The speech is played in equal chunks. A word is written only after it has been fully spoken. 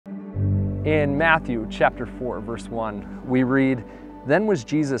In Matthew chapter 4, verse 1, we read, "Then was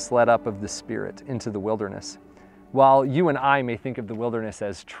Jesus led up of the Spirit into the wilderness." While you and I may think of the wilderness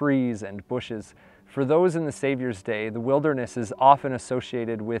as trees and bushes, for those in the Savior's day, the wilderness is often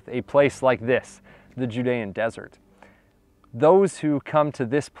associated with a place like this, the Judean Desert. Those who come to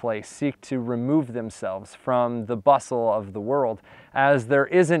this place seek to remove themselves from the bustle of the world, as there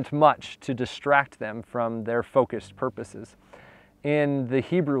isn't much to distract them from their focused purposes. In the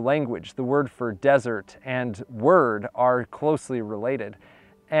Hebrew language, the word for desert and word are closely related,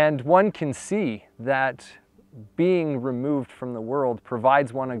 and one can see that being removed from the world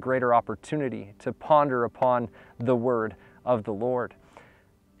provides one a greater opportunity to ponder upon the word of the Lord.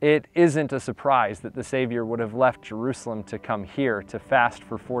 It isn't a surprise that the Savior would have left Jerusalem to come here to fast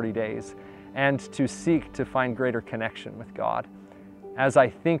for 40 days and to seek to find greater connection with God. As I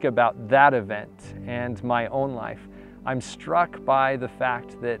think about that event and my own life, I'm struck by the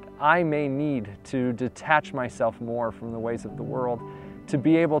fact that I may need to detach myself more from the ways of the world to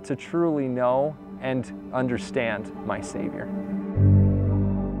be able to truly know and understand my Savior.